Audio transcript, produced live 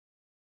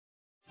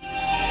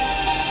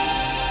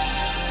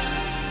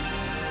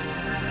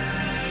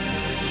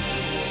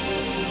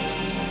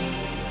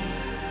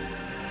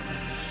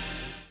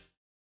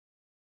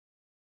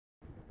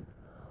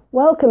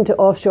Welcome to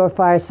Offshore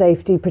Fire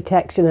Safety,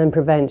 Protection and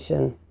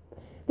Prevention.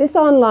 This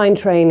online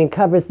training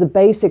covers the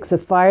basics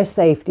of fire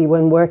safety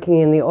when working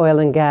in the oil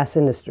and gas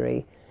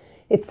industry.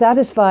 It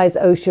satisfies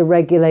Osha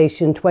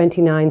Regulation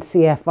 29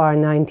 CFR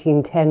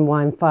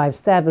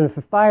 1910-157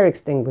 for fire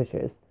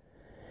extinguishers.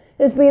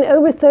 It has been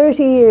over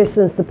 30 years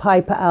since the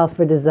Piper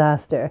Alpha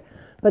disaster,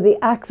 but the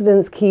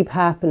accidents keep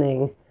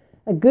happening.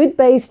 A good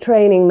base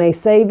training may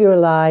save your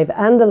life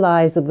and the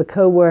lives of the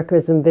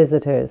co-workers and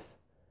visitors.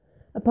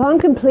 Upon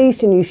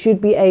completion, you should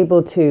be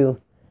able to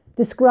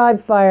describe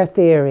fire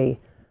theory,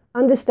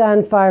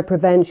 understand fire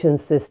prevention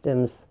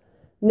systems,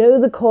 know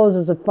the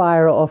causes of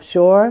fire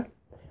offshore,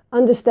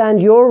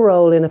 understand your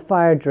role in a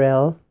fire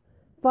drill,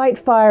 fight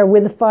fire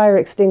with a fire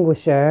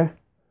extinguisher,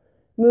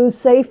 move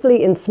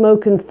safely in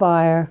smoke and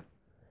fire,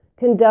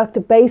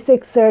 conduct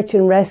basic search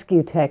and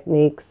rescue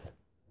techniques,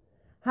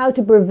 how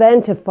to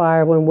prevent a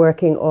fire when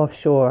working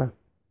offshore.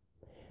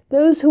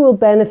 Those who will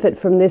benefit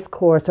from this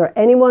course are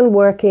anyone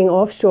working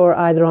offshore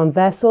either on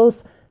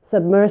vessels,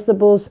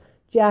 submersibles,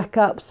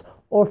 jackups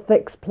or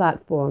fixed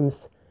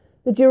platforms.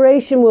 The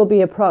duration will be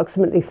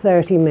approximately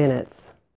 30 minutes.